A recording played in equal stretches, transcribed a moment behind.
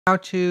How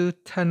to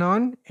turn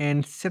on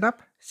and set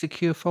up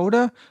secure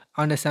folder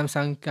on the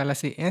Samsung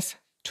Galaxy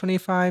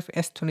S25,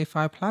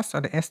 S25 Plus,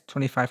 or the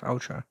S25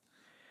 Ultra.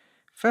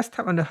 First,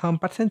 tap on the home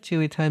button to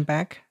return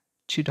back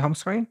to the home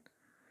screen.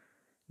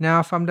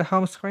 Now from the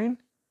home screen,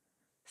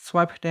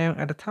 swipe down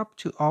at the top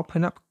to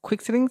open up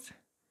quick settings.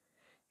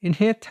 In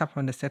here, tap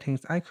on the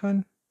settings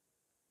icon.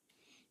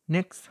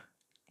 Next,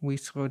 we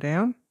scroll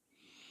down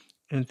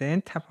and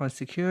then tap on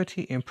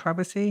security and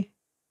privacy.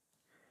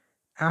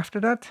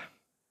 After that,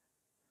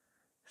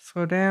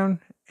 scroll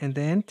down and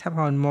then tap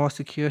on more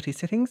security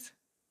settings.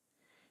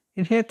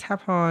 In here,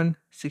 tap on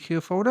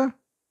secure folder.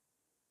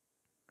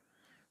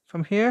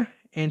 From here,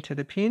 enter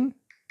the pin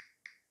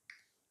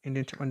and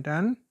then tap on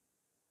done.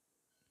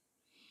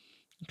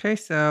 Okay,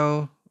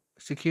 so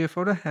secure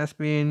folder has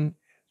been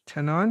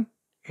turned on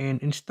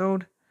and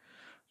installed.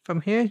 From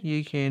here,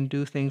 you can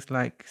do things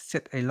like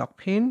set a lock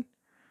pin,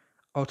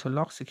 auto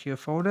lock secure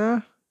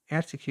folder,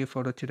 add secure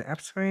folder to the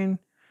app screen,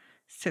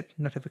 set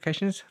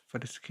notifications for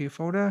the secure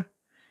folder,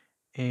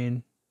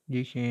 and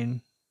you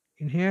can,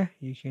 in here,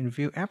 you can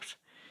view apps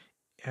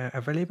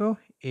available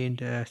in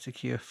the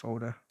secure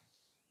folder.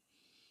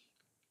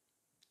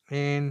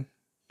 And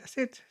that's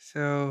it.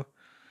 So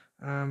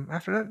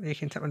after that, you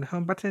can tap on the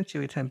home button to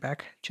return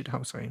back to the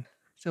home screen.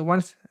 So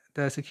once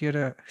the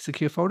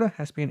secure folder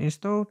has been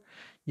installed,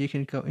 you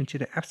can go into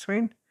the app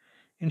screen.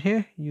 In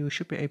here, you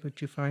should be able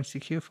to find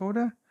secure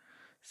folder.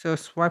 So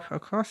swipe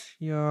across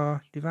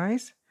your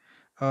device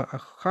or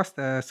across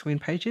the screen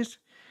pages.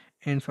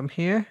 And from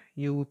here,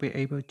 you will be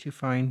able to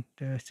find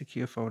the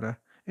secure folder.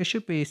 It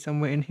should be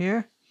somewhere in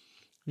here.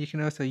 You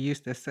can also use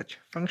the search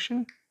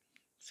function,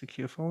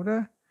 secure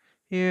folder.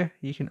 Here,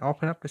 you can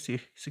open up the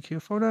secure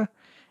folder.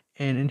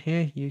 And in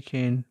here, you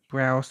can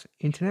browse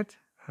internet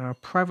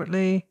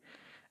privately.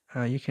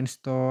 You can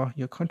store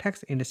your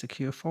contacts in the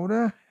secure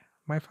folder,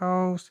 My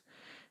Files,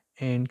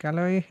 and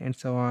Gallery, and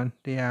so on.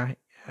 They are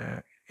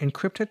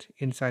encrypted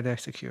inside the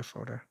secure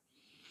folder.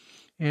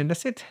 And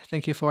that's it.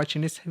 Thank you for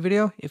watching this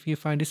video. If you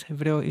find this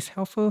video is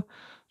helpful,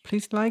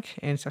 please like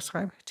and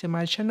subscribe to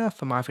my channel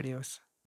for more videos.